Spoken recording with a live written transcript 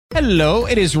Hello,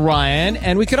 it is Ryan,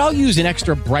 and we could all use an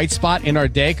extra bright spot in our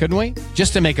day, couldn't we?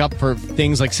 Just to make up for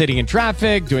things like sitting in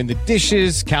traffic, doing the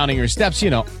dishes, counting your steps,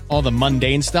 all the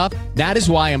mundane stuff. That is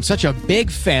why I'm such a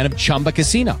big fan of Chumba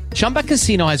Casino. Chumba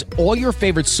Casino has all your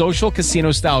favorite social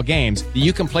casino-style games that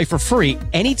you can play for free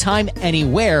anytime,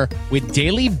 anywhere with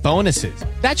daily bonuses.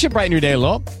 That should brighten your day a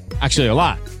little. Actually, a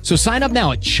lot. So sign up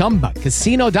now at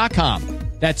ChumbaCasino.com.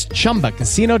 That's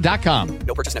ChumbaCasino.com.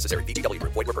 No purchase necessary. VGW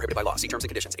Group. Void where prohibited by law. See terms and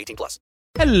conditions. 18+.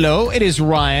 Hello, it is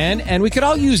Ryan, and we could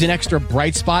all use an extra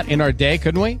bright spot in our day,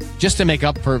 couldn't we? Just to make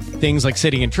up for things like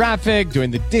sitting in traffic,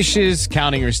 doing the dishes,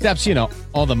 counting your steps,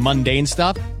 all the mundane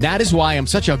stuff. That is why I'm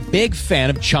such a big fan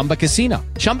of Chumba Casino.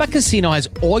 Chumba Casino has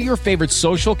all your favorite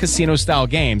social casino-style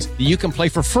games that you can play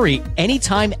for free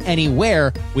anytime,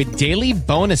 anywhere with daily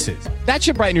bonuses. That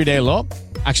should brighten your day a little.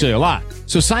 Actually, a lot.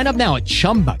 So sign up now at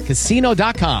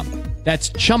ChumbaCasino.com.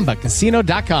 That's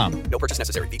ChumbaCasino.com. No purchase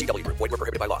necessary. VGW Group. Void where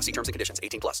prohibited by law. See terms and conditions.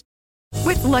 18+.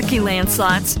 With Lucky Land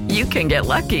Slots, you can get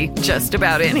lucky just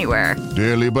about anywhere.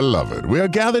 Dearly beloved, we are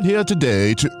gathered here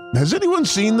today to... Has anyone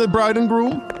seen the bride and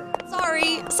groom?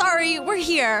 Sorry, we're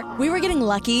here. We were getting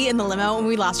lucky in the limo and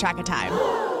we lost track of time.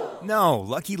 No,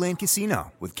 Lucky Land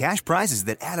Casino, with cash prizes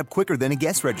that add up quicker than a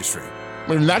guest registry.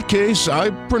 In that case,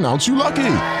 I pronounce you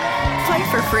lucky.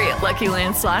 Play for free at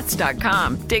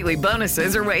LuckyLandSlots.com. Daily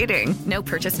bonuses are waiting. No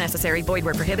purchase necessary. Void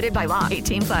where prohibited by law.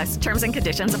 18+. Terms and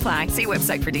conditions apply. See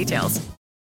website for details.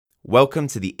 Welcome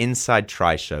to the Inside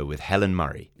Tri Show with Helen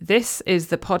Murray. This is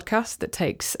the podcast that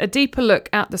takes a deeper look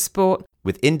at the sport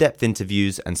with in-depth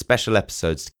interviews and special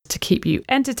episodes to keep you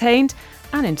entertained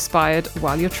and inspired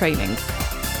while you're training.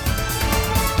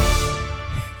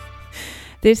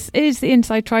 This is the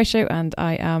Inside Tri Show, and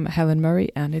I am Helen Murray,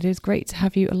 and it is great to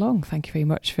have you along. Thank you very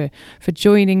much for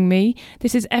joining me.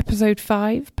 This is episode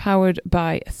 5, powered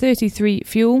by 33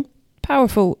 Fuel,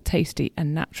 powerful, tasty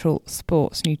and natural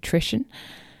sports nutrition.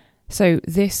 So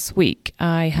this week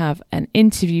I have an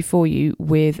interview for you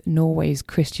with Norway's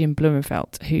Kristian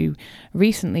Blummenfelt, who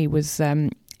recently was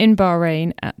in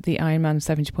Bahrain at the Ironman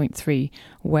 70.3,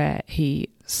 where he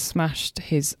smashed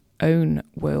his own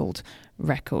world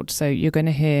record. So you're going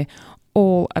to hear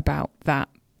all about that.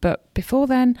 But before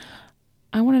then,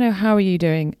 I want to know, how are you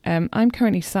doing? I'm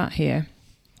currently sat here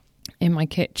in my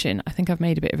kitchen. I think I've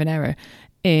made a bit of an error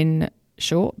in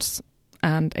shorts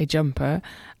and a jumper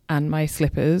and my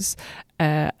slippers.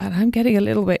 And I'm getting a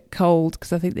little bit cold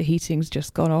because I think the heating's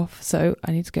just gone off. So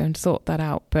I need to go and sort that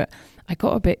out. But I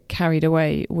got a bit carried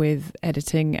away with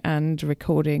editing and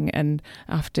recording. And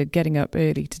after getting up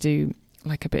early to do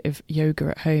like a bit of yoga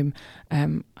at home,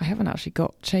 I haven't actually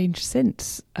got changed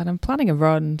since, and I'm planning a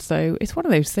run, so it's one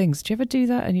of those things. Do you ever do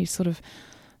that and you sort of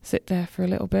sit there for a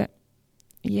little bit?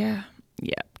 Yeah,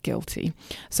 guilty.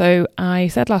 So I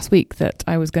said last week that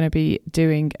I was going to be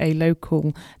doing a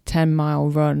local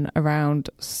 10-mile run around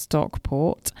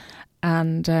Stockport,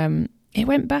 and it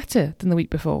went better than the week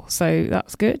before, so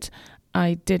that's good.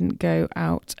 I didn't go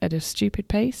out at a stupid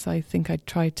pace. I think I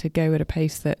tried to go at a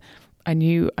pace that I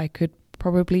knew I could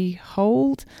probably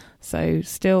hold, so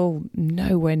still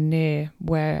nowhere near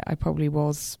where I probably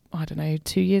was,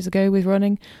 2 years ago with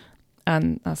running,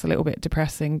 and that's a little bit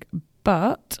depressing,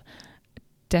 but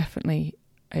definitely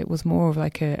it was more of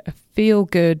like a feel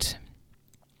good,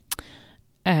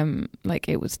 like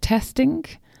it was testing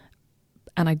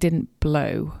and I didn't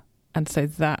blow, and so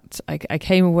that I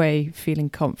came away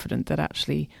feeling confident that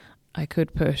actually I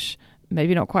could push,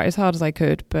 maybe not quite as hard as I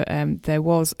could, but there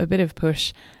was a bit of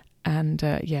push. And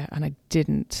and I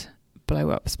didn't blow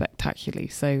up spectacularly.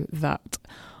 So that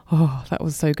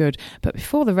was so good. But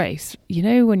before the race,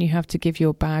 when you have to give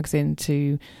your bags in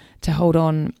to hold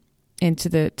on into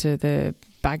the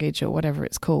baggage or whatever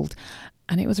it's called,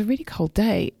 and it was a really cold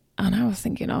day, and I was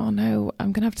thinking, oh no,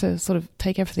 I'm gonna have to sort of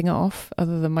take everything off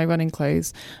other than my running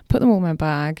clothes, put them all in my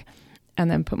bag, and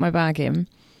then put my bag in.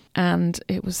 And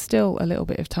it was still a little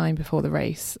bit of time before the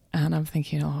race, and I'm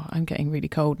thinking, I'm getting really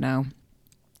cold now.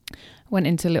 Went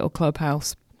into a little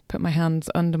clubhouse, put my hands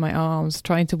under my arms,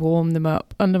 trying to warm them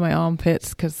up under my armpits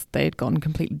because they had gone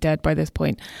completely dead by this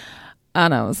point.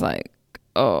 And I was like,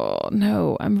 oh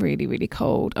no, I'm really, really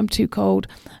cold. I'm too cold.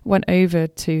 Went over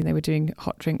to, they were doing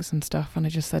hot drinks and stuff, and I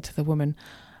just said to the woman,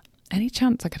 any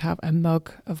chance I could have a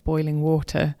mug of boiling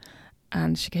water?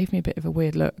 And she gave me a bit of a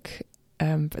weird look.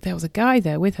 But there was a guy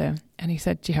there with her, and he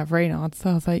said, do you have Raynaud's?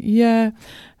 So I was like, yeah.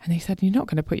 And he said, you're not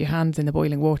going to put your hands in the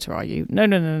boiling water, are you? No.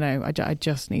 I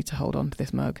just need to hold on to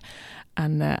this mug.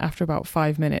 And after about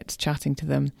 5 minutes chatting to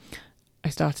them, I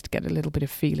started to get a little bit of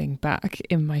feeling back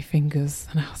in my fingers.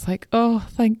 And I was like, oh,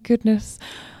 thank goodness.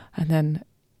 And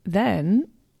then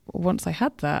once I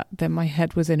had that, then my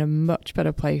head was in a much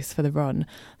better place for the run.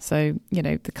 So, you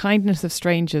know, the kindness of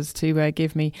strangers to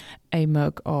give me a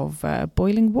mug of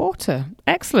boiling water.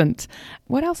 Excellent.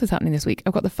 What else is happening this week?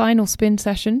 I've got the final spin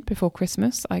session before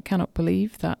Christmas. I cannot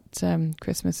believe that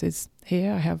Christmas is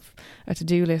here. I have a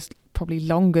to-do list probably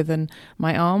longer than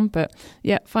my arm, but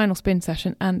yeah, final spin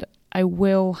session. And I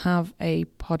will have a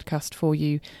podcast for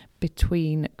you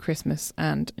between Christmas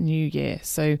and New Year.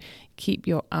 So keep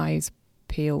your eyes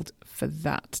peeled for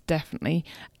that, definitely.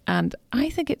 And I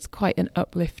think it's quite an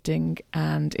uplifting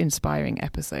and inspiring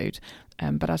episode.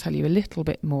 But I'll tell you a little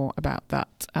bit more about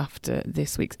that after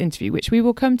this week's interview, which we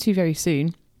will come to very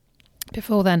soon.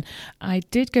 Before then, I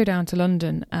did go down to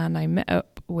London and I met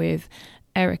up with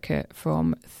Erica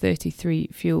from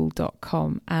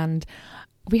 33fuel.com, and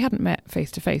we hadn't met face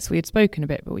to face. We had spoken a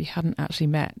bit, but we hadn't actually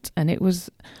met. And it was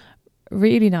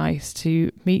really nice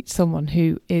to meet someone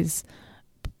who is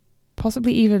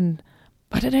possibly even,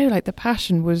 I don't know, like the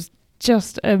passion was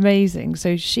just amazing.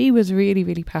 So she was really,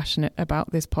 really passionate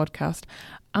about this podcast.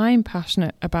 I'm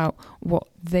passionate about what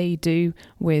they do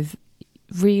with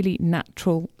really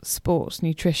natural sports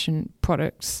nutrition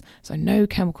products. So no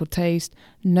chemical taste,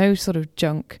 no sort of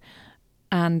junk.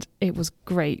 And it was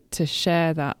great to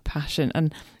share that passion.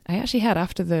 And I actually had,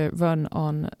 after the run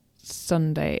on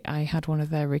Sunday, I had one of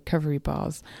their recovery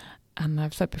bars. And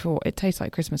I've said before, it tastes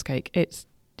like Christmas cake. It's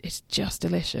just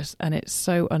delicious. And it's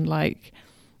so unlike,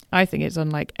 I think it's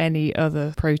unlike any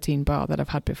other protein bar that I've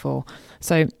had before.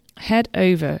 So head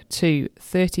over to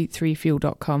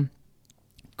 33fuel.com,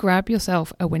 grab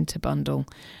yourself a winter bundle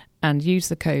and use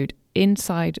the code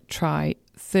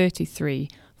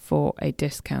INSIDETRY33 for a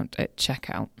discount at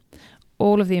checkout.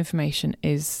 All of the information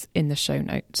is in the show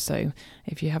notes. So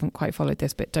if you haven't quite followed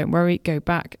this bit, don't worry, go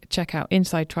back, check out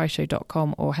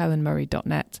InsideTriShow.com or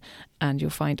helenmurray.net and you'll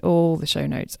find all the show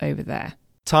notes over there.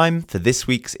 Time for this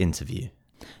week's interview.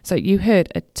 So you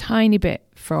heard a tiny bit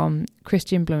from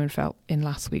Kristian Blummenfelt in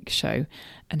last week's show,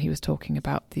 and he was talking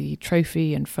about the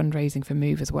trophy and fundraising for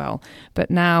Move as well.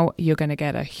 But now you're going to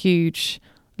get a huge,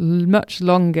 much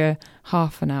longer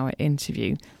half an hour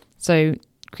interview. So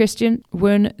Kristian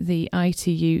won the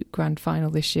ITU Grand Final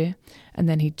this year, and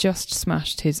then he just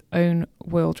smashed his own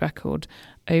world record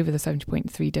over the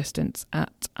 70.3 distance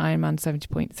at Ironman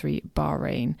 70.3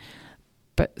 Bahrain.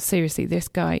 But seriously, this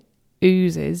guy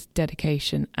oozes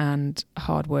dedication and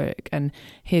hard work, and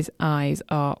his eyes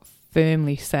are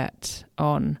firmly set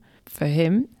on, for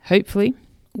him, hopefully,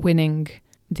 winning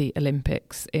the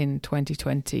Olympics in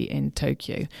 2020 in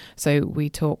Tokyo. So we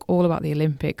talk all about the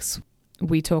Olympics.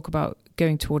 We talk about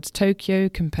going towards Tokyo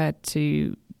compared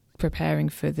to preparing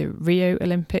for the Rio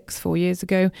Olympics 4 years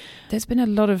ago. There's been a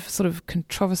lot of sort of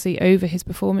controversy over his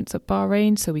performance at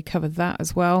Bahrain, so we covered that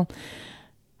as well.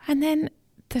 And then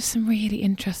there's some really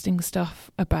interesting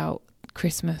stuff about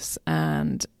Christmas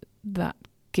and that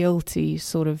guilty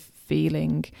sort of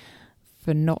feeling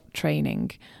for not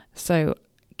training. So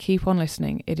keep on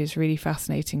listening. It is really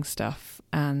fascinating stuff.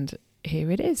 And here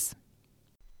it is.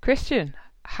 Kristian,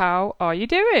 how are you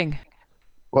doing?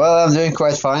 Well, I'm doing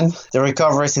quite fine. The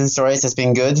recovery since the race has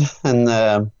been good. And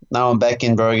now I'm back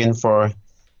in Bergen for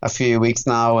a few weeks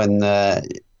now and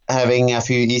having a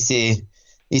few easy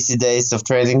days of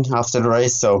training after the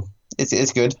race, so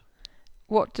it's good.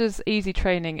 What does easy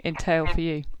training entail for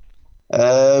you?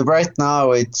 Right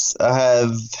now, I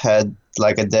have had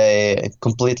like a day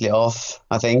completely off,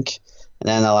 I think, and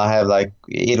then I'll have like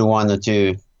either 1 or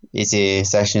 2 easy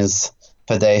sessions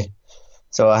per day.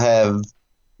 So I have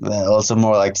also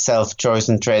more like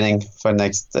self-chosen training for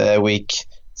next week.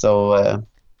 So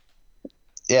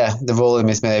the volume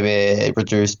is maybe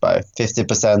reduced by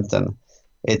 50% and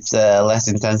it's less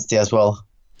intensity as well.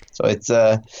 So it's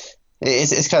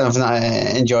kind of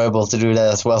enjoyable to do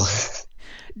that as well.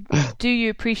 Do you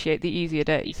appreciate the easier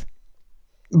days?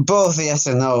 Both yes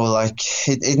and no. Like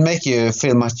it makes you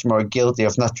feel much more guilty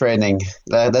of not training.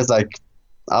 That's like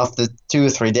after 2 or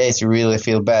 3 days you really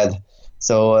feel bad.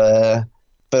 So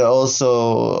but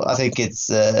also I think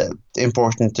it's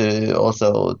important to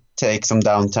also take some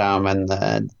downtime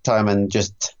and time and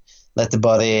just let the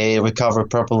body recover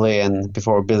properly and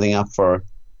before building up for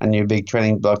a new big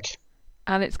training block.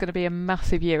 And it's going to be a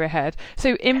massive year ahead.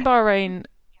 So in Bahrain,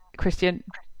 Kristian,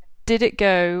 did it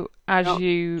go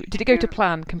to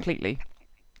plan completely?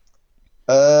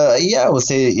 Yeah, I would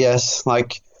say yes.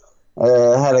 Like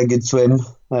had a good swim.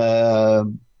 I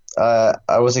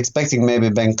was expecting maybe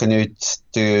Ben Canute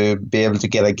to be able to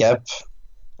get a gap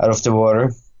out of the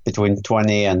water between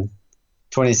 20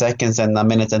 seconds and a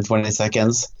minute and 20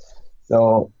 seconds.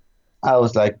 So I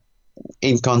was like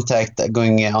in contact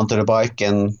going onto the bike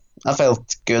and I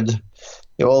felt good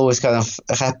you're always kind of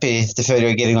happy the further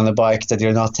you're getting on the bike that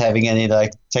you're not having any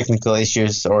like technical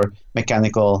issues or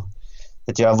mechanical,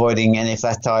 that you're avoiding any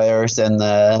flat tires and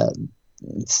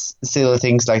silly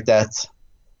things like that.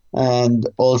 And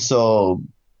also,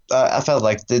 I felt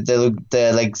like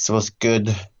the legs was good,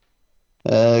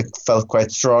 felt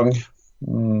quite strong,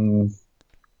 and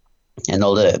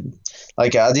all the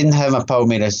like I didn't have my power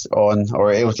meters on,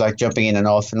 or it was like jumping in and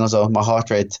off, and also my heart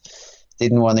rate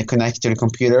didn't want to connect to the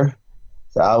computer.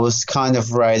 So I was kind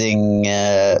of riding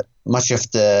much of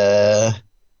the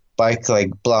bike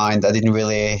like blind. I didn't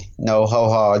really know how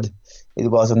hard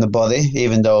it was on the body,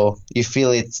 even though you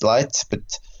feel it's light, but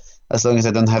as long as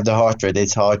I don't have the heart rate,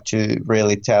 it's hard to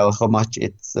really tell how much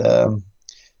it's going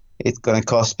to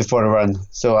cost before the run.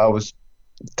 So I was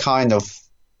kind of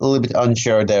a little bit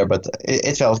unsure there, but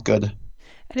it felt good.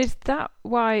 And is that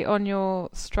why on your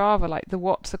Strava, like the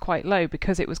watts are quite low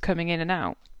because it was coming in and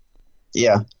out?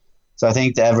 Yeah. So I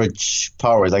think the average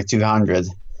power is like 200.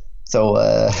 So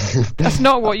that's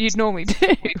not what you'd normally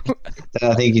do.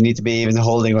 Then I think you need to be even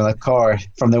holding on a car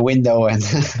from the window, and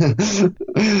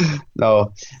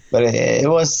no, but it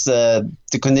was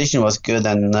the condition was good,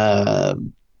 and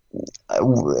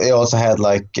it also had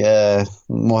like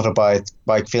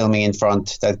motorbike filming in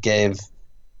front that gave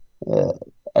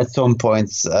at some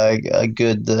points a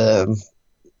good.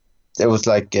 There was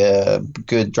like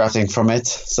good drafting from it,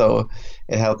 so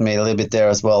it helped me a little bit there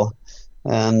as well.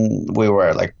 And we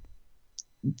were like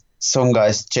some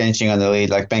guys changing on the lead,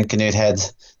 like Ben Canute had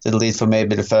the lead for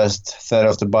maybe the first third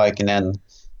of the bike, and then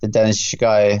the Danish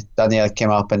guy Daniel came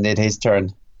up and did his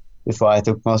turn before I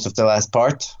took most of the last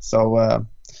part. So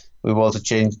we were also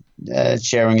sharing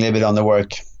a little bit on the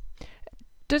work.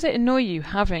 Does it annoy you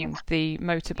having the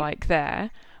motorbike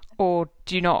there, or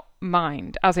do you not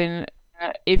mind? As in,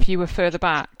 if you were further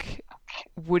back,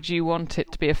 would you want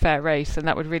it to be a fair race, and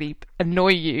that would really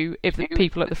annoy you if the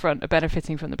people at the front are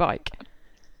benefiting from the bike?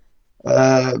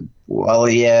 Well,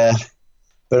 yeah,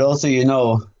 but also,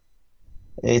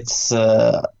 it's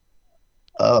a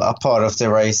part of the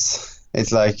race.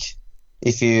 It's like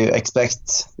if you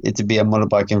expect it to be a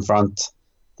motorbike in front,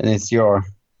 then it's your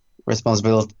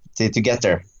responsibility to get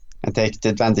there and take the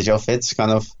advantage of it,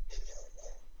 kind of.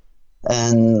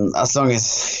 And as long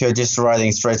as you're just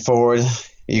riding straight forward,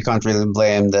 you can't really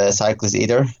blame the cyclist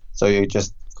either. So you're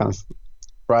just kind of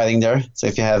riding there. So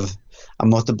if you have a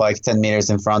motorbike 10 meters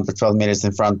in front or 12 meters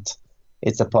in front,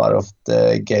 it's a part of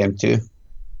the game too.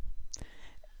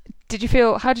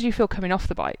 How did you feel coming off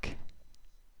the bike?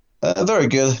 Very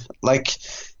good. Like,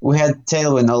 we had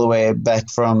tailwind all the way back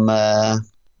from the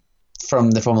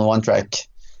Formula 1 track,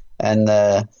 and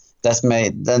that's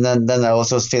made. Then I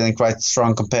also was feeling quite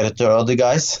strong compared to other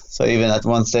guys. So even at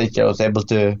one stage, I was able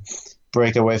to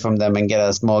break away from them and get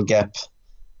a small gap,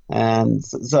 and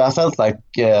so I felt like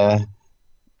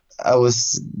I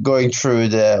was going through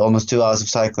the almost 2 hours of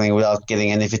cycling without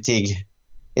getting any fatigue.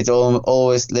 It's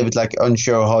always a little bit like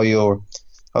unsure how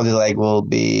the leg will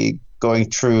be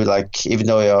going through. Like, even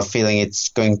though you're feeling it's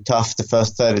going tough the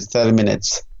first 30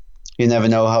 minutes, you never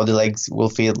know how the legs will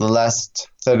feel the last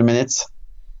 30 minutes.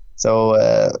 So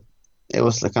it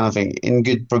was kind of in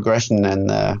good progression,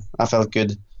 and I felt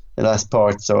good the last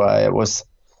part. So I was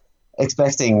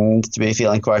expecting to be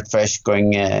feeling quite fresh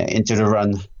going into the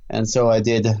run, and so I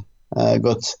did.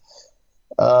 Got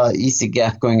easy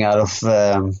gap going out of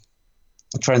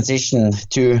transition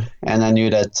 2, and I knew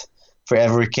that for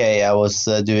every K I was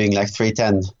doing like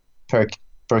 3:10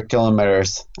 per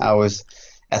kilometers. I was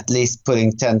at least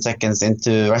putting 10 seconds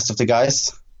into the rest of the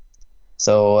guys.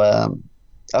 So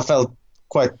I felt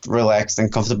quite relaxed and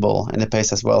comfortable in the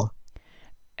pace as well.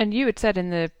 And you had said in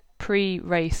the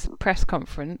pre-race press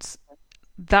conference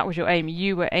that was your aim.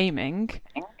 You were aiming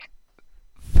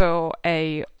for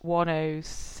a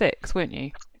 106, weren't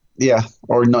you? Yeah,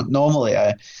 or not normally.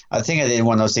 I think I did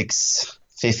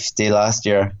 106.50 last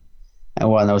year and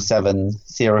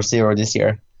 107.00 this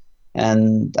year.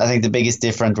 And I think the biggest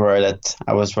difference were that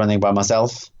I was running by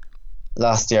myself.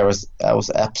 Last year I was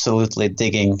absolutely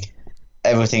digging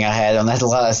everything I had on that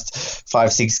last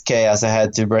 5-6K as I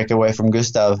had to break away from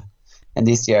Gustav. And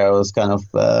this year I was kind of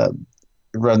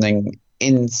running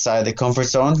inside the comfort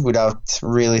zone without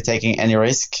really taking any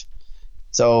risk.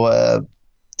 So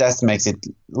that makes it a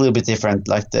little bit different,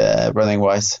 like the running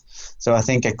wise. So I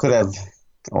think I could have,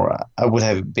 or I would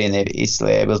have been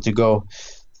easily able to go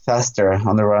faster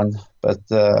on the run, but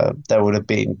that would have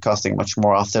been costing much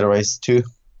more after the race too.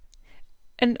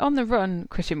 And on the run,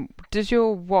 Kristian, was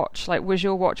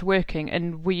your watch working,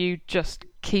 and were you just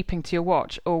keeping to your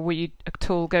watch, or were you at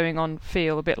all going on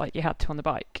feel a bit like you had to on the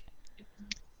bike?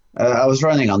 I was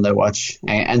running on the watch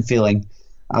and feeling.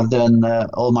 I've done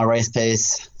all my race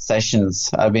pace sessions.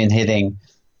 I've been hitting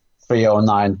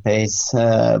 3:09 pace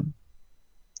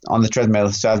on the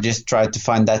treadmill. So I've just tried to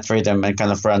find that rhythm and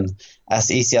kind of run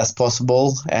as easy as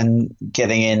possible and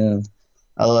getting in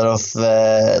a lot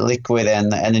of liquid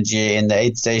and energy in the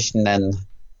aid station and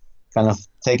kind of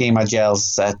taking my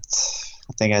gels I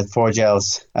think I had 4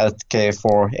 gels at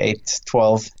K4, 8,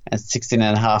 12, and 16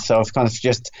 and a half. So I was kind of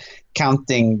just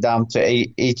counting down to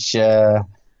each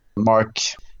mark,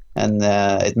 and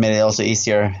it made it also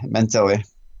easier mentally.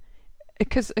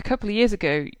 Because a couple of years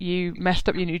ago, you messed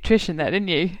up your nutrition there, didn't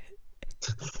you?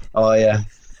 Oh, yeah.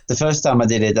 The first time I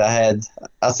did it, I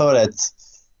thought that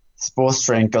sports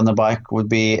drink on the bike would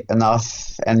be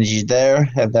enough energy there,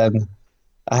 and then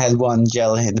I had 1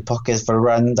 gel in the pocket for a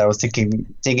run that I was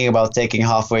thinking about taking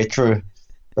halfway through.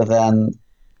 But then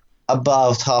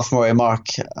about halfway mark,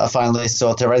 I finally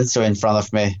saw Terenzo in front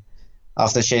of me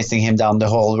after chasing him down the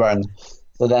whole run.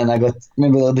 So then I got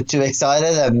maybe a little bit too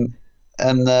excited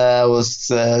and I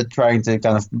was trying to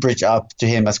kind of bridge up to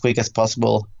him as quick as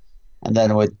possible. And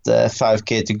then with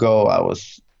 5K to go,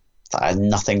 I had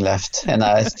nothing left. And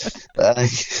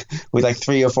with like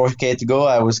 3 or 4K to go,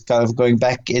 I was kind of going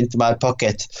back into my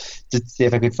pocket to see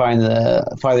if I could find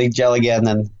the gel again.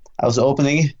 And I was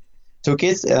took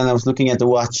it, and I was looking at the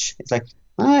watch. It's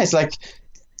like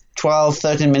 12,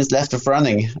 13 minutes left of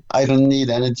running. I don't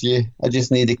need energy. I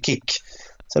just need a kick.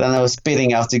 So then I was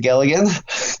spitting out the gel again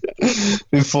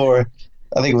before,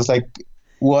 I think it was like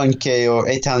 1K or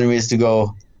 800 meters to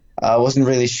go. I wasn't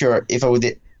really sure if I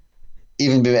would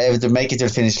even be able to make it to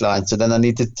the finish line. So then I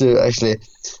needed to actually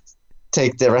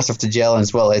take the rest of the gel and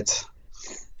swallow it.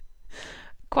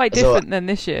 Quite different than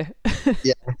this year.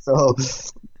 Yeah. So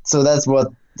that's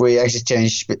what we actually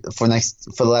changed for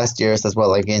the last years as well,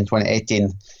 like in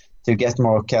 2018, to get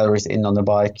more calories in on the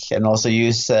bike and also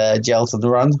use gels on the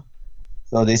run.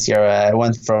 So this year I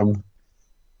went from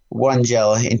 1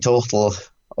 gel in total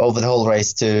over the whole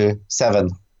race to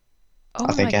 7. Oh,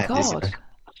 I think my I had God. this year.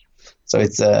 So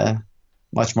it's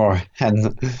much more,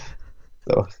 and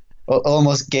so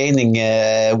almost gaining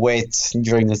weight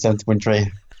during the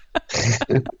 70.3.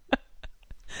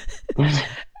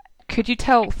 Could you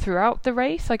tell throughout the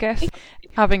race, I guess,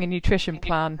 having a nutrition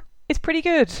plan is pretty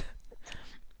good?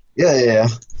 Yeah.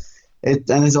 It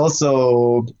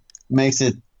also makes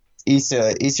it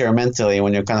easier mentally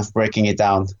when you're kind of breaking it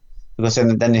down, because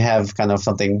then you have kind of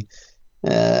something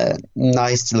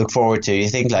nice to look forward to. You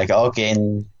think like, okay,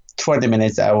 in 20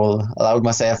 minutes I will allow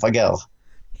myself a gel,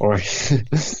 or so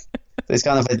it's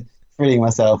kind of treating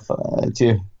myself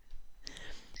too.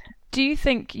 Do you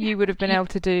think you would have been able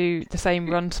to do the same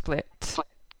run split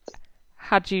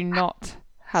had you not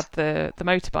had the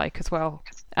motorbike as well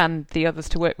and the others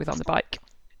to work with on the bike?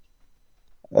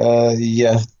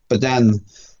 Yeah, but then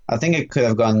I think I could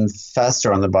have gone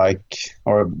faster on the bike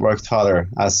or worked harder,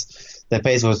 as the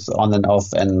pace was on and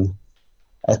off, and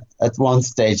at one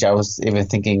stage I was even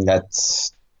thinking that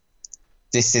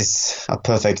this is a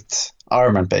perfect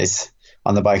Ironman pace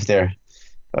on the bike there.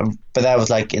 But that was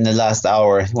like in the last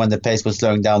hour when the pace was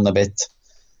slowing down a bit.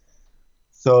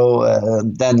 So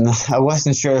then I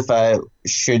wasn't sure if I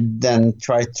should then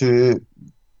try to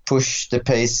push the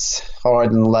pace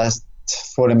hard in the last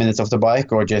 40 minutes of the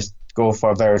bike, or just go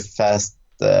for a very fast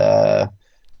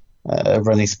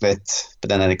running split. But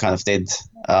then I kind of did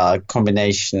a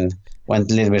combination, went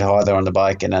a little bit harder on the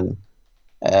bike, and then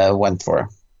went for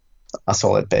a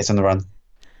solid pace on the run.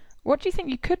 What do you think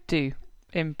you could do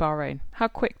in Bahrain? How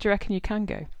quick do you reckon you can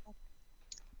go?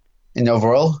 In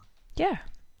overall? Yeah.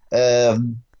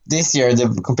 This year,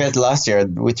 compared to last year,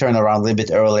 we turned around a little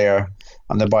bit earlier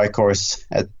on the bike course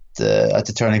at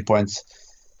the turning points.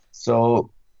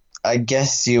 So I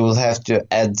guess you will have to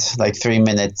add like 3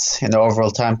 minutes in the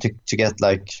overall time to get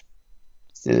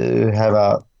to have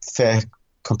a fair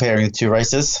comparing the 2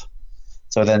 races.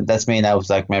 So then that's mean I was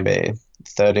like maybe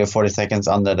 30 or 40 seconds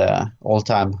under the all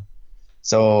time.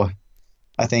 So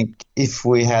I think if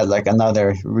we had like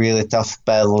another really tough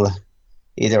battle,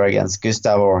 either against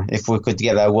Gustav or if we could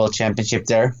get a world championship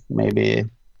there, maybe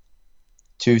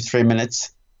 2-3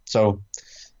 minutes. So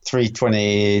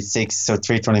 3:26 or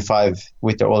 3:25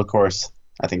 with the all course,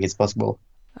 I think it's possible.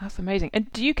 That's amazing.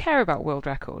 And do you care about world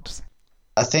records?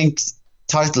 I think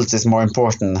titles is more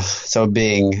important. So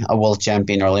being a world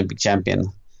champion or Olympic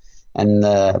champion, and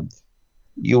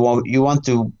you want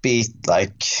to be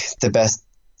like the best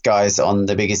guys on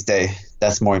the biggest day.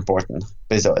 That's more important.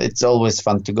 But it's always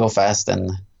fun to go fast,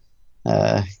 and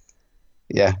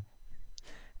yeah.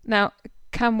 Now,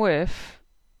 Cam Worth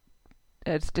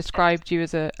has described you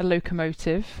as a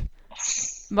locomotive.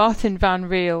 Martin van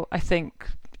Riel, I think,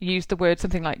 used the word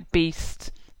something like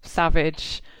beast.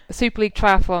 savage. Super League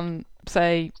triathlon,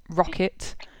 say,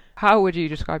 rocket. How would you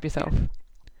describe yourself?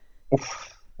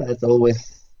 That's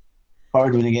always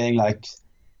hard when you're getting like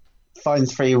find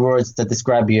 3 words that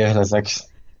describe you. It's like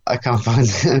I can't find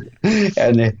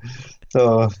any.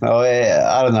 So no,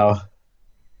 I don't know.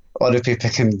 Other people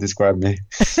can describe me.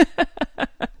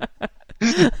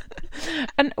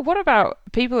 And what about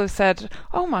people have said,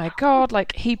 oh my God,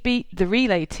 like he beat the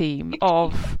relay team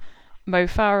of Mo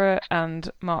Farah and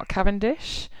Mark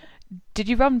Cavendish. Did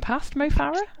you run past Mo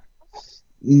Farah?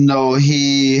 No,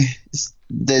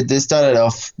 they started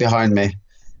off behind me,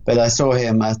 but I saw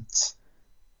him at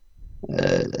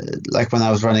like when I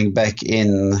was running back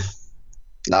in.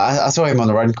 I saw him on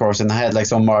the run course and I had like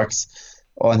some marks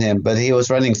on him, but he was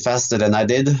running faster than I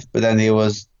did. But then he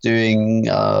was doing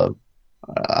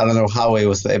I don't know how he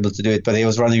was able to do it, but he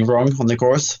was running wrong on the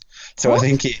course. So what?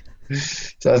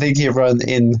 I think he ran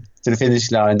in to the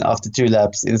finish line after 2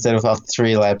 laps instead of after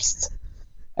 3 laps,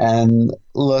 and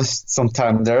lost some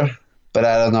time there. But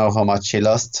I don't know how much he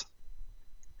lost.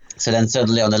 So then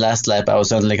suddenly on the last lap, I was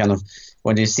suddenly kind of,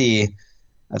 when you see,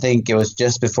 I think it was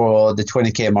just before the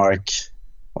 20k mark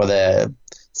or the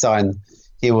sign,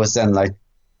 he was then like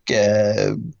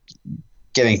getting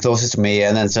closer to me,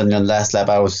 and then suddenly on the last lap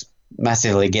I was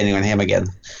massively gaining on him again.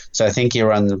 So I think he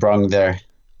ran wrong there.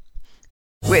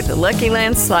 With the Lucky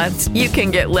Land Slots, you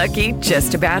can get lucky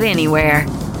just about anywhere.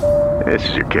 This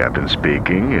is your captain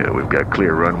speaking. We've got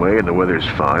clear runway and the weather's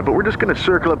fine, but we're just going to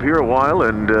circle up here a while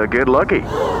and get lucky.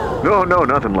 No,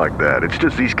 nothing like that. It's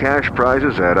just these cash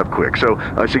prizes add up quick. So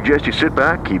I suggest you sit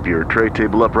back, keep your tray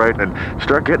table upright, and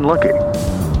start getting lucky.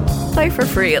 Play for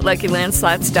free at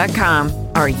LuckyLandSlots.com.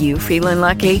 Are you feeling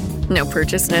lucky? No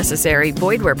purchase necessary.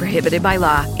 Void where prohibited by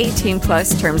law.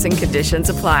 18+ terms and conditions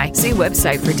apply. See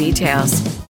website for details.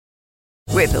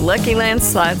 With the Lucky Land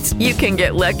Slots, you can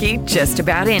get lucky just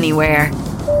about anywhere.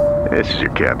 This is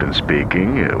your captain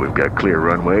speaking. We've got clear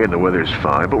runway and the weather's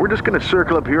fine, but we're just going to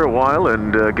circle up here a while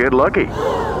and get lucky.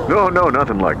 No,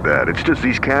 nothing like that. It's just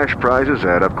these cash prizes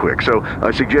add up quick. So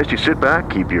I suggest you sit back,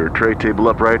 keep your tray table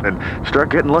upright, and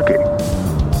start getting lucky.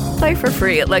 Play for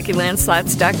free at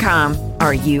LuckyLandSlots.com.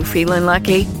 Are you feeling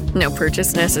lucky? No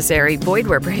purchase necessary. Void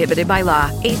where prohibited by law.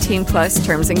 18+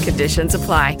 terms and conditions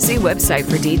apply. See website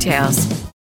for details.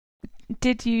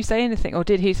 Did you say anything, or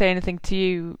did he say anything to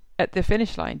you at the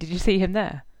finish line? Did you see him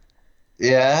there?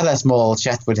 Yeah, I had a small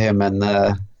chat with him and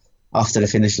after the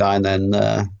finish line, and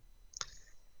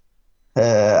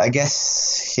I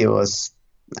guess he was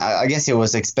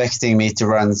expecting me to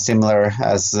run similar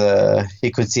as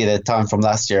he could see the time from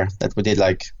last year that we did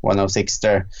like 106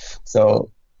 there.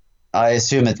 So I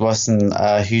assume it wasn't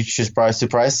a huge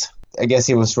surprise. I guess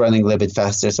he was running a little bit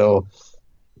faster, so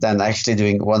than actually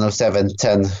doing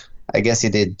 107.10. I guess he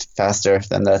did faster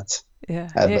than that. Yeah.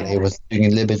 But he was doing a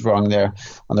little bit wrong there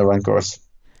on the run course.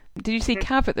 Did you see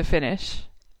Cav at the finish?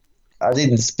 I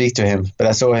didn't speak to him, but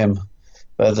I saw him.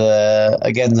 But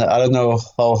again, I don't know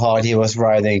how hard he was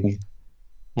riding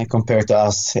compared to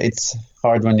us. It's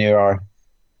hard when you are.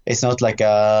 It's not like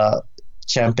a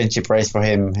championship race for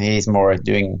him. He's more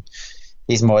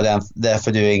there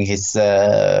for doing his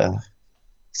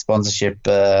sponsorship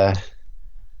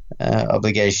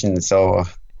obligation. So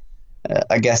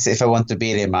I guess if I want to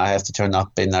beat him, I have to turn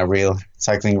up in a real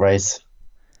cycling race.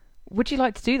 Would you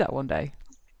like to do that one day?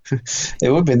 It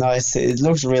would be nice. It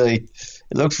looks really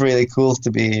cool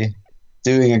to be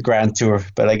doing a grand tour,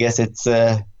 but I guess it's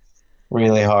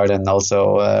really hard, and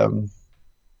also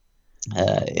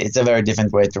it's a very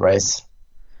different way to race.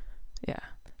 Yeah.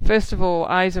 First of all,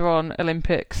 eyes are on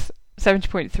Olympics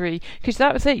 70.3, because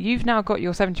that was it. You've now got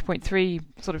your 70.3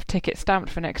 sort of ticket stamped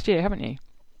for next year, haven't you?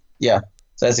 Yeah,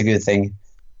 so that's a good thing.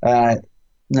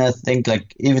 And I think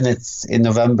like even it's in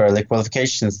November, the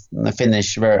qualifications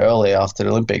finish very early after the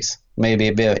Olympics, maybe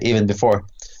a bit even before.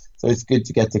 So it's good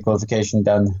to get the qualification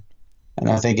done. And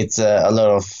I think it's a lot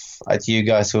of ITU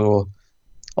guys who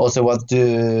also want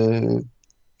to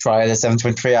try the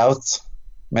 7.3 out.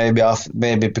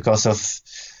 Maybe because of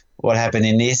what happened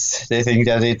in Nice, they think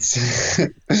that it's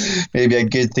maybe a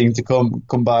good thing to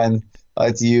combine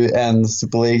ITU and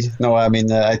Super League. No, I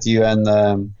mean ITU and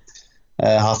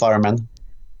half Ironman.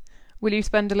 Will you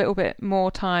spend a little bit more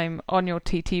time on your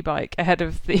TT bike ahead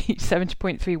of the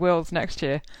 70.3 Worlds next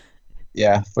year?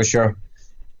 Yeah, for sure.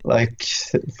 Like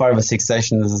 5 or 6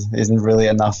 sessions isn't really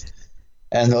enough.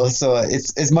 And also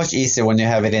it's much easier when you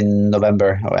have it in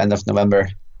November or end of November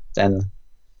than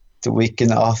the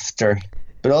weekend after.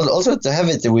 But also to have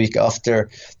it the week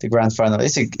after the grand final,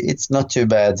 it's not too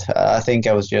bad. I think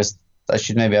I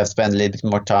should maybe have spent a little bit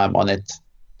more time on it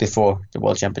before the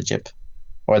World Championship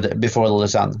or before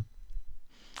Lausanne.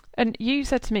 And you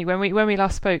said to me when we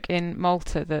last spoke in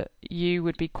Malta that you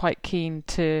would be quite keen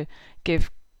to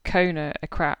give Kona a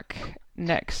crack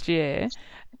next year.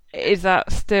 Is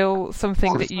that still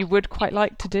something that you would quite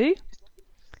like to do?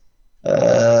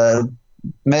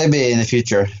 Maybe in the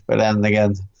future, but then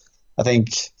again, I think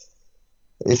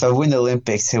if I win the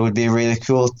Olympics, it would be really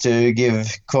cool to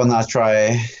give Kona a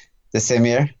try the same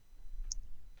year.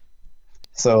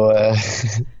 So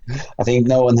I think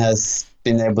no one has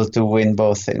been able to win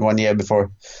both in 1 year before.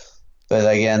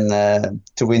 But again,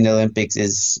 to win the Olympics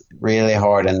is really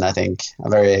hard and I think a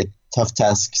very tough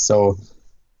task. So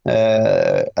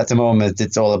at the moment,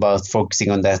 it's all about focusing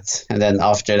on that. And then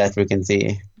after that, we can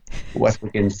see what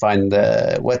we can find,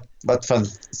 what fun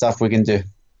stuff we can do.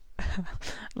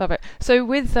 Love it. So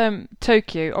with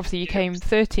Tokyo, obviously you came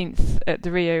 13th at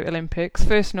the Rio Olympics,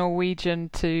 first Norwegian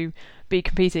to be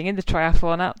competing in the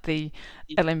triathlon at the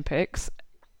Olympics.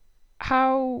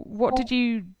 What did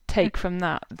you take from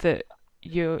that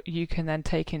you can then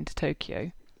take into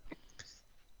Tokyo?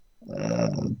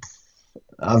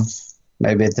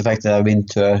 Maybe it's the fact that I've been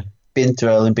to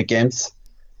Olympic Games.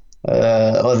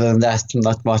 Other than that,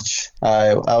 not much.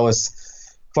 I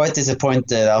was quite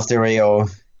disappointed after Rio,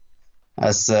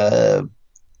 as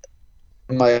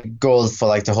my goals for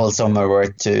like the whole summer were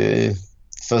to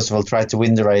first of all try to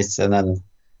win the race and then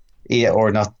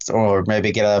or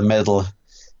maybe get a medal,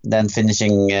 then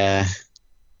finishing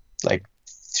like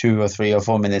 2 or 3 or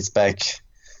 4 minutes back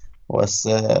was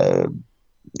it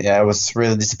was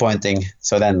really disappointing.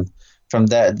 So then from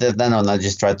then on I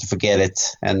just tried to forget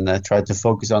it and tried to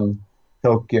focus on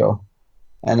Tokyo.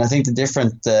 And I think the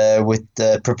difference with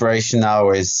the preparation now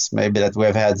is maybe that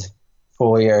we've had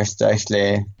 4 years to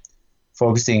actually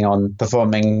focusing on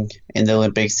performing in the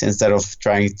Olympics instead of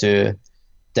trying to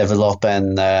develop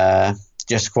and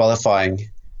just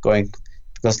qualifying going,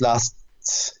 because last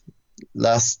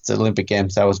Olympic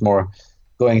Games I was more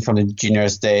going from the junior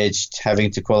stage, having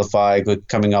to qualify,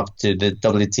 coming up to the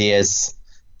WTS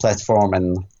platform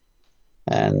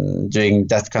and doing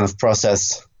that kind of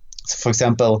process. So for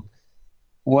example,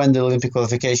 when the Olympic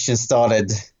qualification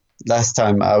started last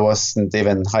time, I wasn't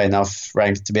even high enough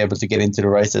ranked to be able to get into the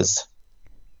races.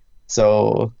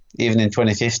 So even in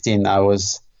 2015, I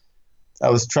was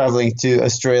traveling to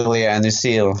Australia and New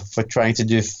Zealand for trying to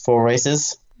do 4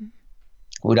 races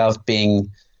without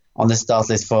being on the start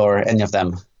list for any of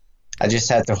them. I just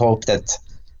had to hope that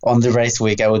on the race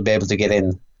week I would be able to get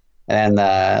in. And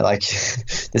like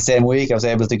the same week I was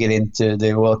able to get into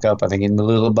the World Cup, I think in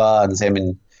Mooloolaba, and the same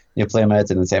in New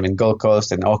Plymouth, and the same in Gold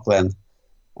Coast and Auckland.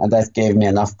 And that gave me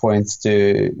enough points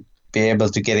to be able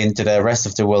to get into the rest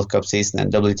of the World Cup season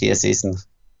and WTS season.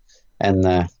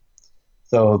 And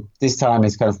so this time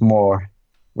it's kind of more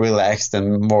relaxed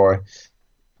and more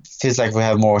feels like we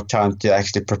have more time to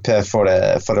actually prepare for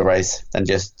the race than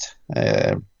just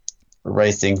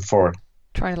racing for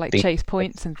trying to chase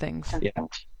points and things. Yeah.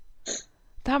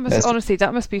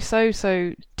 That must be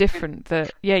so different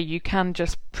that you can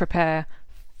just prepare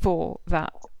for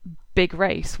that big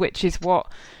race, which is what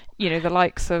the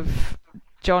likes of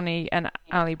Johnny and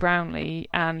Ali Brownlee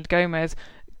and Gomez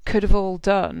could have all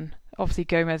done. Obviously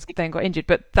Gomez then got injured,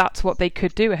 but that's what they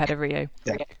could do ahead of Rio.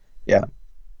 Yeah.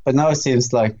 But now it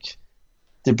seems like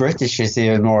the British is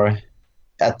even more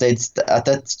at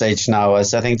that stage now,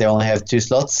 as I think they only have 2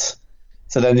 slots.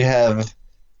 So then you have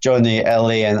Johnny,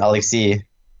 Ali and Alexei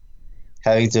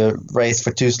having to race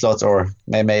for 2 slots, or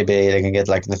maybe they can get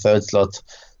like the 3rd slot,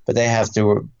 but they have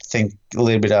to think a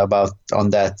little bit about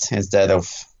on that instead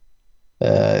of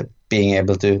being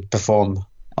able to perform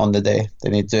on the day. They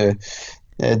need to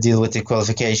deal with the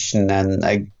qualification,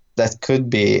 and that could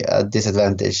be a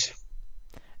disadvantage.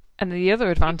 And the other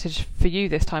advantage for you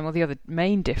this time, or the other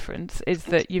main difference, is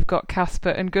that you've got Casper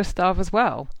and Gustav as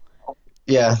well.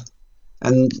 Yeah,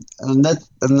 and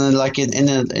then like in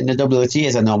the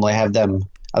WTS, I normally have them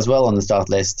as well on the start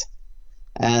list.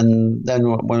 And then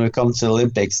when we come to the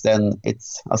Olympics, then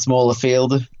it's a smaller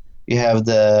field. You have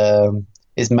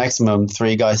it's maximum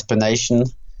 3 guys per nation,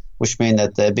 which means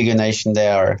that the bigger nation, they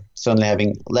are suddenly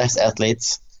having less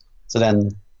athletes. So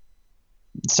then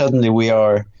suddenly we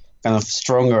are kind of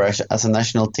stronger as a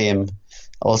national team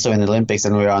also in the Olympics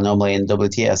than we are normally in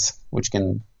WTS, which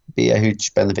can be a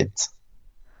huge benefit.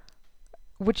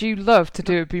 Would you love to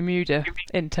do a Bermuda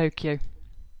in Tokyo?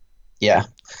 Yeah,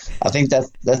 I think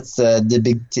that's the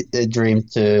big dream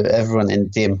to everyone in the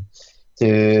team.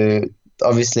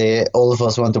 Obviously, all of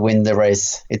us want to win the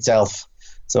race itself.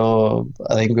 So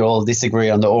I think we all disagree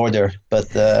on the order,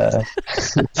 but but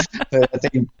I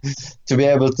think to be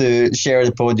able to share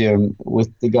the podium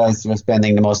with the guys we're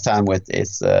spending the most time with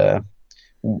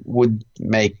would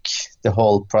make the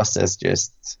whole process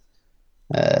just,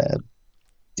 to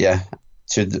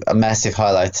a massive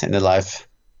highlight in the life.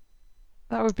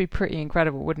 That would be pretty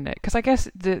incredible, wouldn't it? Because I guess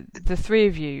the three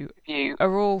of you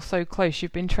are all so close.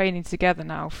 You've been training together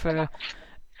now for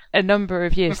a number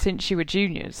of years since you were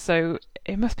juniors, so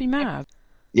it must be mad.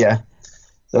 Yeah,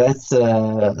 so that's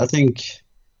I think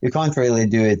you can't really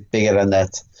do it bigger than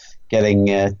that. Getting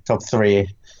top 3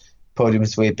 podium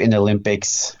sweep in the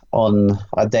Olympics on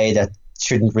a day that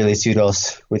shouldn't really suit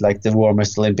us, with like the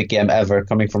warmest Olympic game ever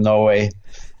coming from Norway.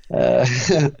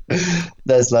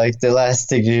 That's like the last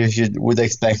thing you would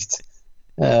expect.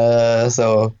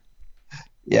 So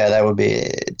yeah, that would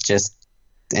be just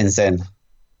insane.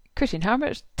 Kristian, how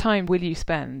much time will you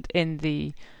spend in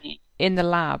the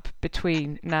lab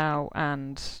between now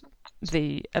and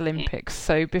the Olympics?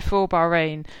 So before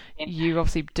Bahrain, you're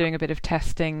obviously doing a bit of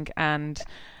testing, and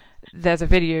there's a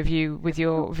video of you with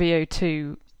your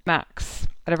VO2 max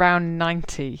at around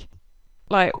 90.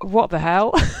 Like, what the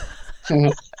hell?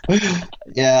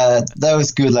 Yeah, that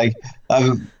was good. Like,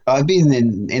 I've been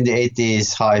in the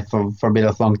 80s high for a bit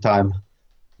of long time,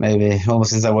 maybe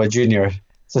almost since I was a junior.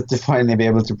 So to finally be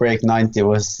able to break 90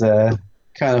 was kind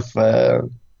of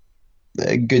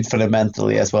good for the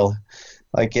mentally as well.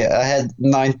 Like, I had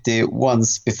 90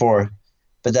 once before,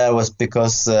 but that was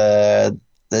because the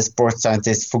sports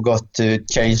scientist forgot to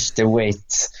change the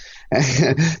weight.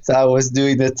 So I was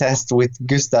doing the test with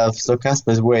Gustav, so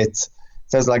Kasper's weight.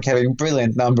 So it's like having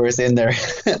brilliant numbers in there.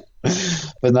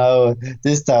 But now,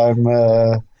 this time,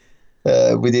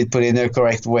 we did put in the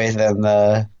correct weight, and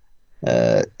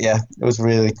yeah, it was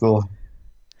really cool.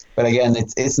 But again,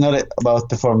 it's not about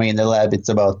performing in the lab, it's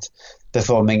about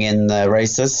performing in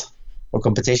races or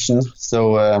competition.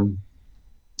 So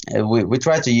we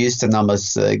try to use the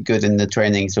numbers good in the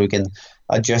training, so we can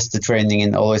adjust the training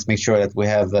and always make sure that we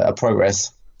have a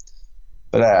progress.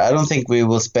 But I don't think we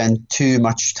will spend too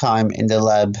much time in the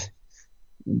lab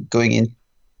going in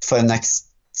for the next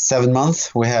 7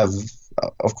 months. We have,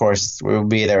 of course, we will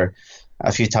be there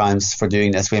a few times for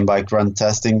doing the swim, bike, run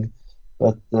testing.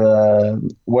 But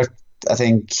what I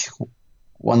think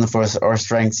one of our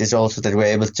strengths is also that we're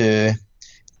able to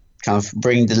kind of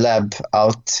bring the lab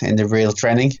out in the real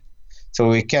training. So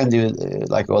we can do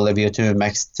like all the VO2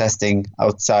 max testing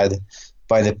outside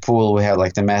by the pool. We have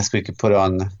like the mask we could put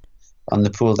on the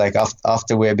pool, like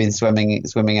after we've been swimming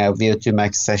a VO2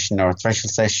 max session or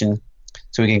threshold session,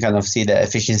 so we can kind of see the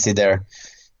efficiency there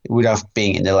without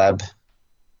being in the lab.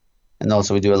 And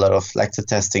also we do a lot of lactate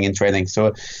testing and training,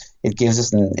 so it gives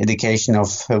us an indication of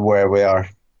where we are.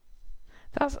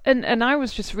 And I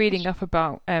was just reading up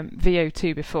about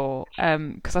VO2 before,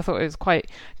 because I thought it was quite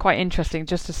interesting,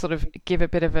 just to sort of give a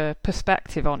bit of a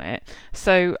perspective on it.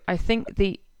 So I think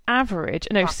the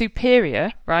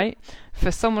superior, right, for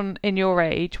someone in your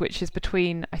age, which is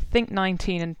between, I think,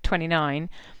 19 and 29,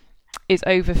 is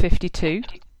over 52.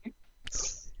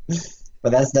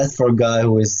 But that's for a guy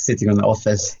who is sitting on the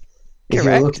office. Correct.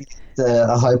 If you look at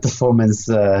a high performance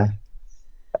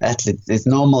athlete, it's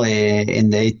normally in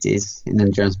the 80s in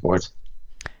endurance sport.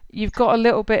 You've got a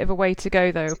little bit of a way to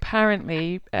go, though.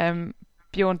 Apparently, Bjorn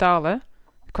Dahle,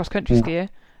 cross-country skier,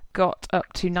 got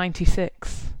up to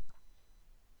 96.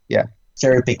 Yeah,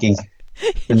 cherry picking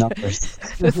the numbers.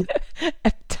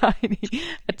 a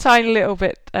tiny little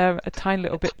bit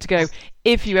to go,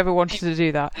 if you ever wanted to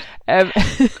do that.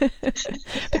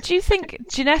 But do you think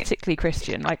genetically,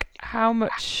 Kristian, like, how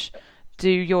much do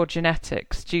your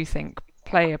genetics, do you think,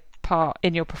 play a part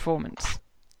in your performance?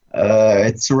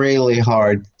 It's really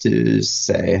hard to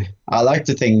say. I like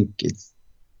to think it's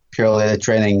purely the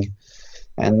training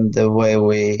and the way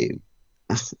we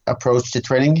approach the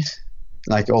training.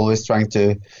 Like, always trying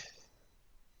to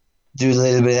do a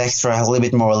little bit extra, a little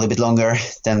bit more, a little bit longer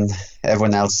than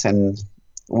everyone else. And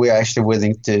we're actually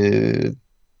willing to,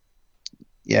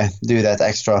 do that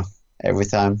extra every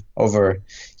time over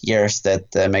years.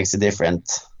 That makes a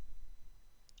difference.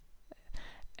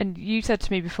 And you said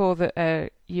to me before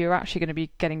that you're actually going to be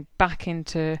getting back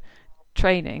into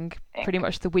training pretty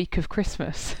much the week of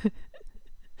Christmas.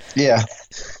 Yeah.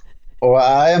 Well,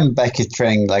 I am back at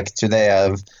training. Like today,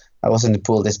 I was in the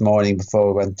pool this morning before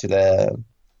we went to the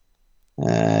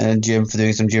gym for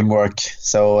doing some gym work.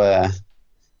 So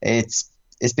it's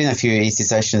been a few easy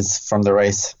sessions from the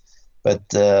race, but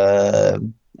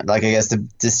I guess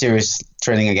the serious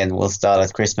training again will start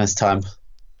at Christmas time.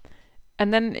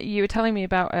 And then you were telling me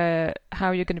about how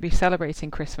you're going to be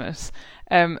celebrating Christmas.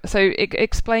 So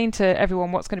explain to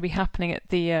everyone what's going to be happening at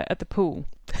the pool.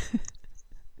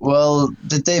 Well,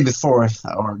 the day before,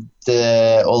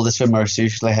 all the swimmers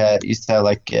usually used to have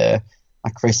like a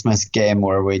Christmas game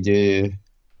where we do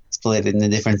split in a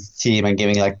different team and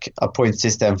giving like a point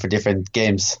system for different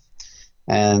games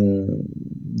and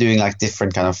doing like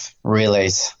different kind of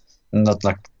relays, not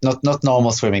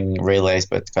normal swimming relays,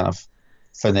 but kind of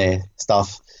funny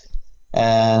stuff.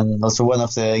 And also one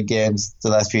of the games the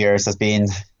last few years has been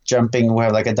jumping. We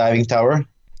have like a diving tower,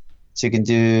 so you can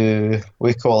do,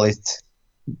 it's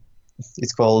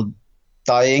called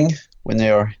dying when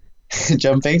you're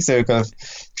jumping. So you're kind of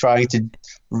trying to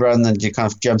run and you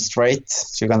kind of jump straight.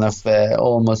 So you're kind of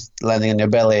almost landing on your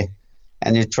belly,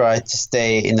 and you try to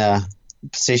stay in a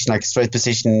position, like straight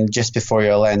position, just before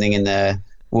you're landing in the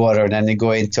water, and then you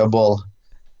go into a ball.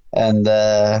 And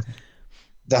the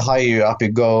higher up you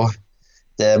go,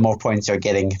 the more points you're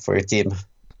getting for your team.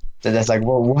 So that's like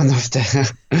one of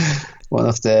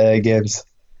the games.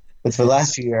 But for the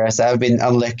last few years, I've been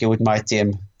unlucky with my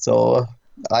team, so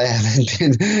I haven't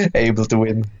been able to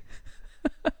win.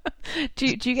 Do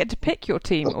you get to pick your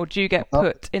team, or do you get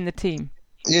put in the team?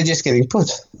 You're just getting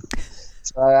put.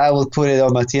 So I will put it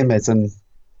on my teammates and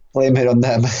blame it on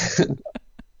them.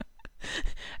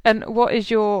 And what is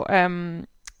your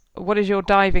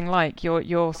diving like?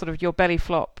 Your sort of your belly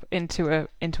flop into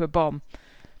a bomb.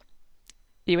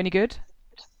 Are you any good?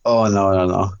 Oh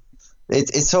no.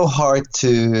 It's so hard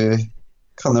to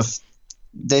kind of.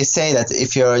 They say that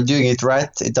if you're doing it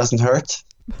right, it doesn't hurt,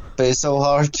 but it's so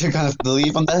hard to kind of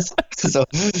believe on that.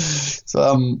 So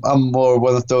I'm more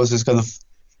one of those who's kind of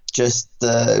just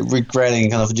regretting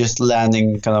kind of just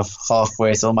landing kind of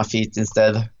halfway on my feet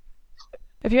instead.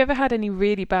 Have you ever had any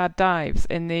really bad dives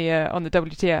in the on the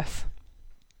WTS?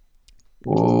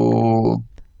 Oh,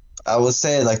 I would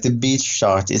say like the beach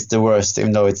shot is the worst,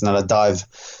 even though it's not a dive.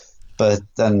 But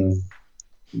then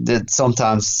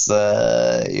sometimes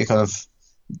you kind of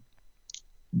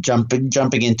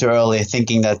jumping in too early,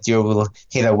 thinking that you will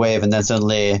hit a wave, and then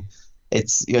suddenly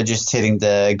you're just hitting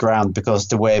the ground because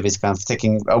the wave is kind of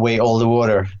taking away all the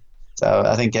water. So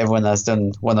I think everyone has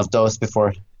done one of those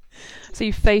before. So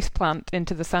you face plant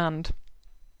into the sand.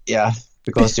 Yeah,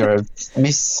 because you're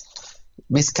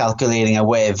miscalculating a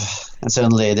wave, and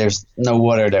suddenly there's no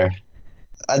water there.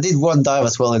 I did one dive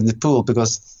as well in the pool,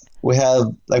 because we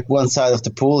have like one side of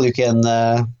the pool you can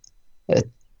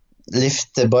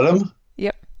lift the bottom.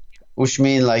 Yep. Which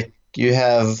means like you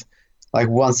have like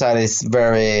one side is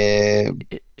very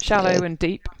shallow and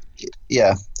deep.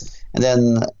 Yeah, and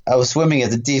then I was swimming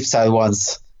at the deep side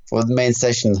once for the main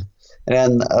session, and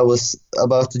then I was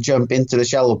about to jump into the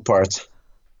shallow part,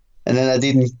 and then I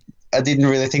didn't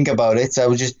really think about it, so I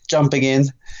was just jumping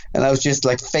in, and I was just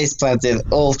like face planted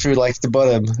all through like the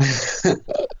bottom.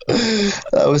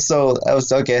 I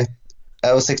was okay.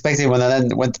 I was expecting when I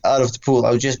then went out of the pool,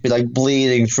 I would just be like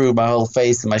bleeding through my whole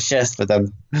face and my chest, but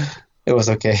then it was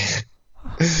okay.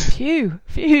 Phew.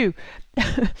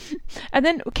 And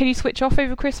then can you switch off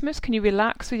over Christmas? Can you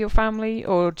relax with your family,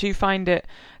 or do you find it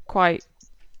quite,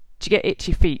 do you get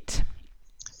itchy feet?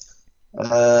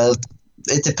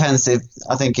 It depends.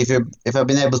 I think if I've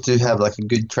been able to have like a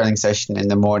good training session in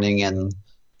the morning and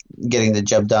getting the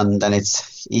job done, then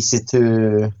it's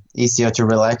easier to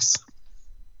relax.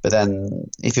 But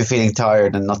then if you're feeling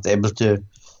tired and not able to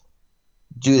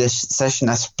do the session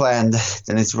as planned,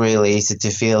 then it's really easy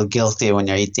to feel guilty when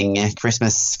you're eating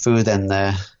Christmas food, and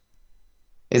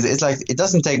it's like it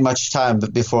doesn't take much time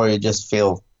before you just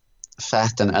feel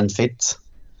fat and unfit.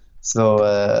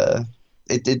 So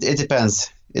it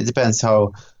depends. It depends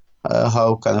how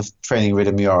kind of training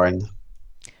rhythm you are in.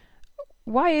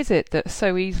 Why is it that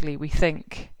so easily we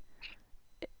think,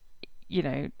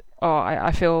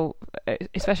 I feel,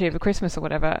 especially over Christmas or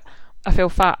whatever, I feel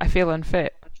fat, I feel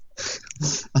unfit?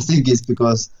 I think it's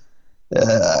because,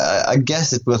 I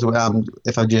guess it's because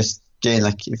if I just gain,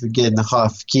 like if you gain a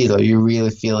half kilo, you really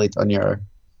feel it on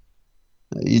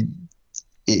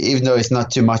even though it's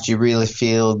not too much, you really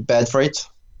feel bad for it.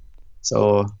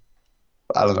 So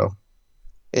I don't know.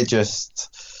 I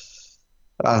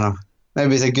don't know.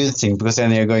 Maybe it's a good thing, because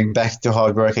then you're going back to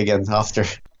hard work again after.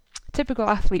 Typical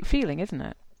athlete feeling, isn't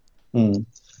it? And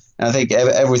I think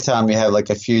every time you have like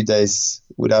a few days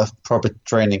without proper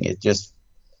training, it's just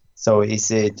so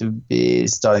easy to be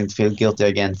starting to feel guilty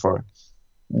again for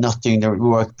not doing the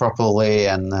work properly,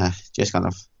 and just kind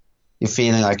of you're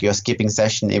feeling like you're skipping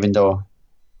session even though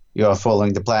you are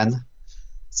following the plan.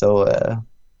 So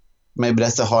maybe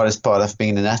that's the hardest part of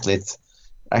being an athlete,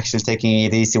 actually taking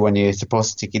it easy when you're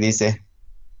supposed to take it easy.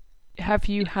 Have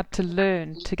you had to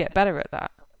learn to get better at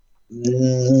that?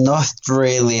 Not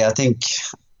really. I think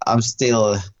I'm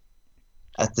still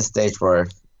at the stage where,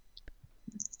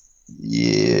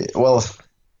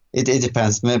 it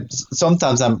depends. Maybe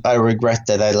sometimes I regret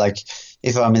that I like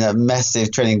if I'm in a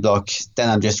massive training block, then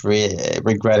I'm just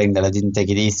regretting that I didn't take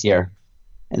it easier.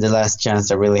 And the last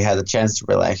chance I really had a chance to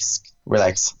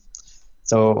relax.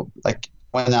 So like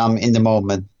when I'm in the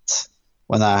moment,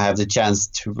 when I have the chance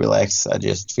to relax, I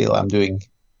just feel I'm doing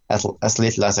as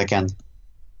little as I can.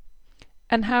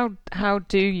 And how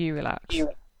do you relax?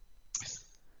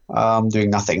 I'm doing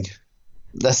nothing.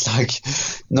 That's like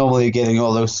normally getting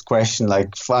all those questions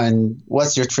like, fine,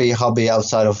 what's your 3 hobby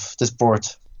outside of the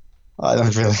sport? I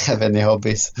don't really have any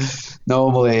hobbies.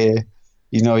 Normally,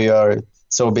 you're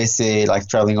so busy like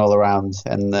traveling all around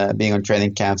and being on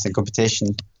training camps and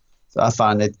competition. So I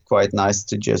find it quite nice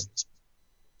to just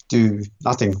do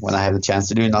nothing when I have the chance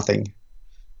to do nothing.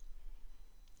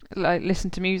 Like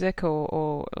listen to music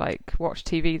or like watch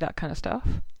TV, that kind of stuff?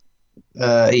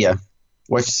 Yeah.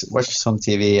 Watch some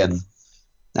TV and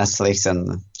Netflix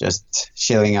and just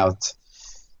chilling out.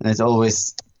 And it's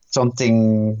always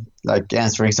something like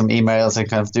answering some emails and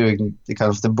kind of doing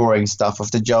the boring stuff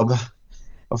of the job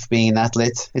of being an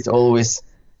athlete. It's always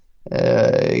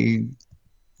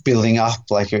building up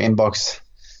like your inbox.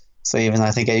 So even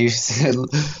I think I used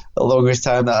a longer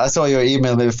time. I saw your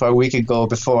email maybe for a week ago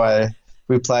before I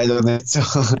replied on it. So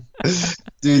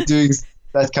doing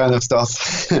that kind of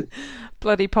stuff.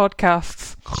 Bloody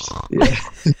podcasts. Yeah.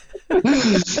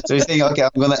 So you think, okay,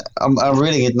 I'm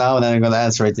reading it now and then I'm gonna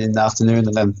answer it in the afternoon,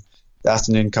 and then the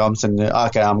afternoon comes and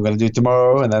okay, I'm gonna do it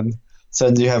tomorrow, and then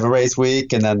suddenly you have a race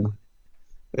week, and then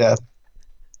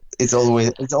it's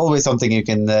always something you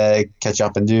can catch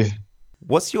up and do.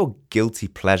 What's your guilty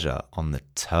pleasure on the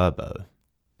turbo?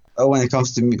 Oh, when it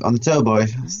comes to on the turbo,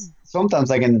 sometimes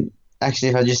I can actually,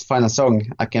 if I just find a song,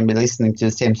 I can be listening to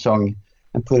the same song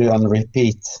and put it on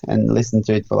repeat and listen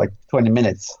to it for like 20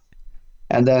 minutes.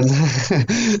 And then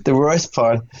the worst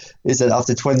part is that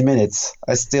after 20 minutes,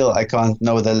 I can't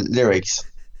know the lyrics.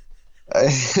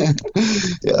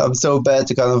 I'm so bad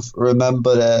to kind of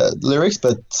remember the lyrics,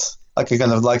 but I can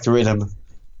kind of like the rhythm.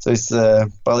 So it's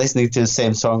by listening to the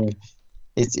same song,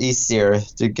 it's easier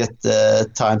to get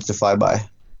the times to fly by.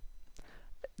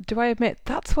 Do I admit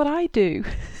that's what I do?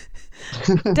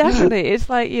 Definitely. It's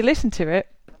like you listen to it,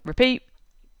 repeat.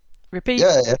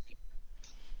 Yeah.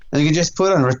 And you can just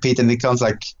put on repeat and it comes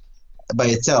like by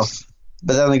itself.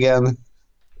 But then again,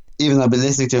 even though I've been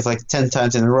listening to it like 10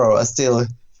 times in a row, I still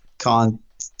can't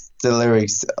the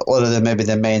lyrics other than maybe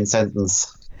the main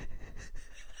sentence.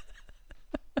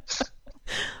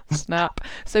 Snap.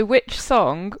 So which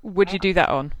song would you do that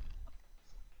on?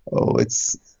 Oh,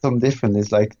 it's some different.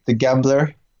 It's like The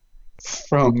Gambler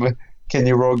from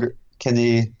Kenny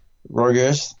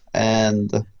Rogers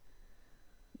and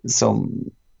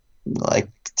some like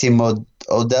Tim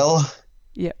O'Dell.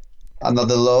 Yeah.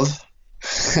 Another Love.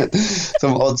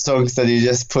 Some odd songs that you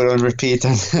just put on repeat.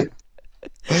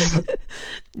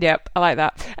 Yep, I like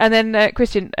that. And then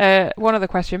Kristian, one other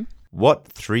question. What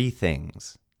 3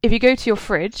 things? If you go to your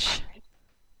fridge,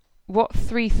 what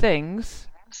 3 things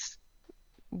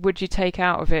would you take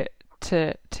out of it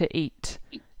to eat,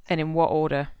 and in what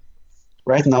order?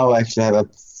 Right now I actually have a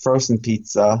frozen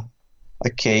pizza, a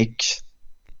cake,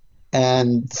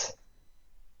 and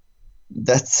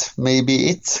that's maybe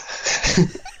it.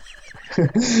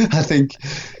 I think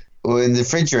in the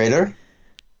refrigerator.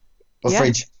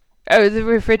 Fridge. Oh, the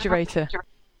refrigerator.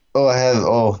 I have.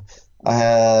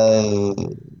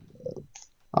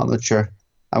 I'm not sure.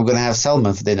 I'm gonna have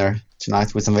salmon for dinner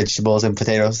tonight with some vegetables and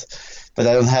potatoes, but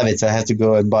I don't have it, so I have to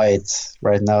go and buy it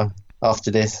right now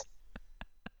after this.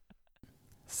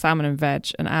 Salmon and veg,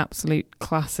 an absolute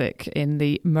classic in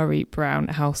the Murray Brown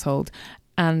household,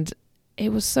 and it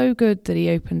was so good that he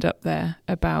opened up there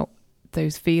about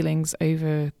those feelings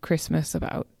over Christmas,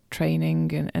 about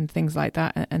training and things like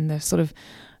that, and the sort of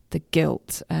the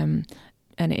guilt. And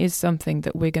it is something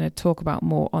that we're going to talk about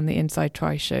more on the Inside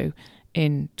Tri show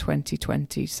in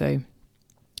 2020. So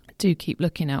do keep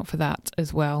looking out for that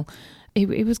as well.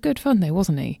 It was good fun though,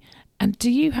 wasn't he? And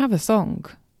do you have a song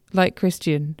like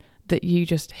Kristian that you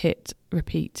just hit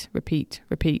repeat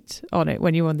on it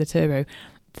when you're on the turbo?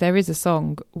 There is a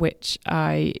song which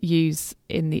I use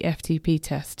in the FTP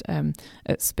test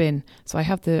at Spin. So I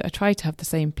try to have the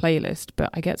same playlist,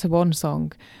 but I get to one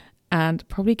song and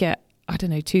probably get,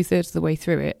 2/3 of the way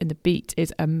through it, and the beat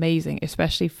is amazing,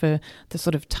 especially for the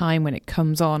sort of time when it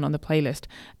comes on the playlist.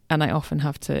 And I often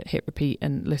have to hit repeat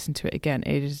and listen to it again.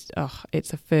 It's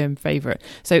a firm favourite.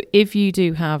 So if you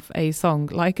do have a song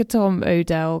like a Tom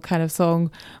O'Dell kind of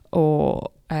song,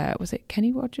 or was it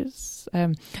Kenny Rogers?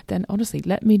 Then honestly,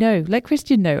 let me know. Let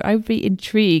Kristian know. I would be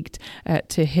intrigued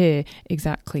to hear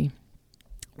exactly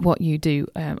what you do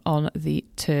on the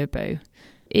turbo.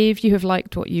 if you have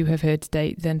liked what you have heard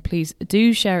today, then please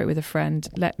do share it with a friend.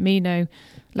 Let me know,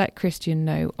 let Kristian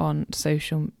know on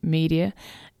social media.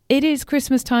 It is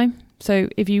Christmas time, so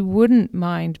if you wouldn't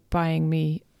mind buying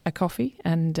me a coffee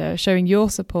and showing your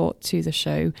support to the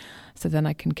show, so then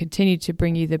I can continue to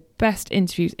bring you the best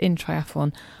interviews in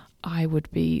triathlon, I would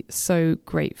be so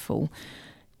grateful.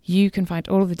 You can find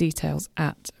all of the details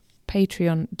at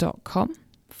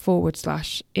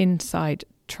patreon.com/Inside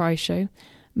Tri Show.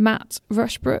 Matt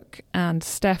Rushbrook and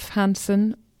Steph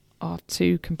Hansen are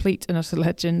two complete and utter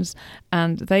legends,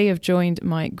 and they have joined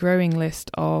my growing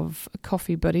list of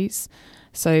coffee buddies.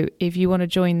 So if you want to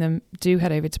join them, do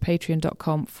head over to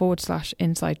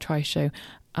patreon.com/Inside Tri Show.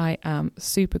 I am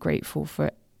super grateful for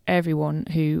everyone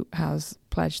who has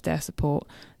pledged their support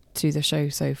to the show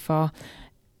so far.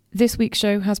 This week's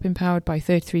show has been powered by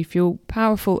 33 Fuel,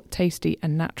 powerful, tasty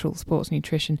and natural sports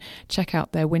nutrition. Check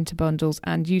out their winter bundles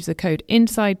and use the code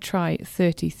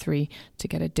INSIDETRI33 to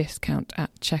get a discount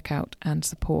at checkout and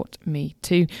support me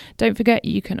too. Don't forget,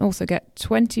 you can also get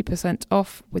 20%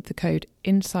 off with the code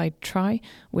INSIDETRI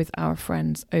with our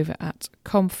friends over at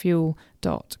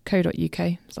comfuel.co.uk.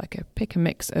 It's like a pick and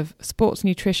mix of sports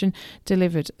nutrition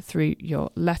delivered through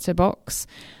your letterbox.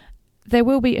 There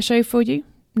will be a show for you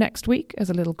next week as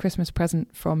a little Christmas present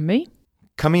from me.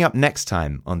 Coming up next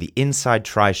time on the Inside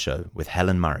Tri Show with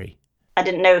Helen Murray. I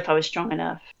didn't know if I was strong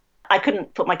enough. I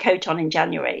couldn't put my coat on in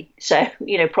January, so,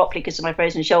 properly because of my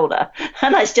frozen shoulder.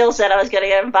 And I still said I was going to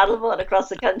go and paddleboard across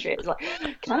the country. It was like,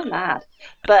 kind of mad.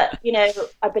 But,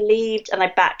 I believed and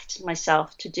I backed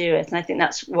myself to do it. And I think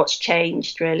that's what's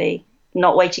changed, really.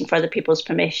 Not waiting for other people's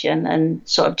permission and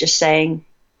sort of just saying,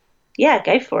 yeah,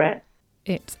 go for it.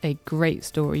 It's a great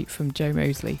story from Joe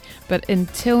Mosley. But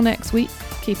until next week,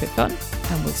 keep it fun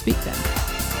and we'll speak then.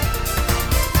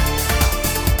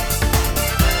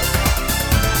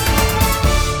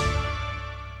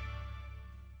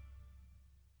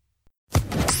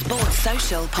 Sports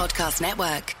Social Podcast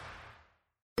Network.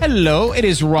 Hello, it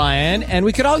is Ryan, and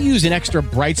we could all use an extra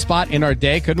bright spot in our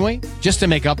day, couldn't we? Just to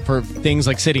make up for things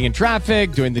like sitting in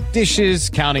traffic, doing the dishes,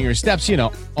 counting your steps,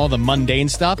 all the mundane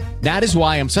stuff. That is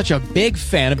why I'm such a big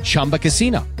fan of Chumba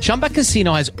Casino. Chumba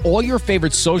Casino has all your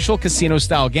favorite social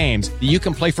casino-style games that you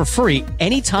can play for free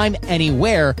anytime,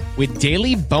 anywhere with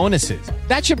daily bonuses.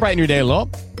 That should brighten your day a little.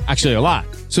 Actually, a lot.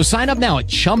 So sign up now at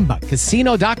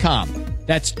ChumbaCasino.com.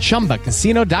 That's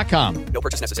ChumbaCasino.com. No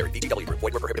purchase necessary. VGW Group.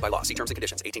 Void where prohibited by law. See terms and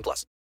conditions. 18+.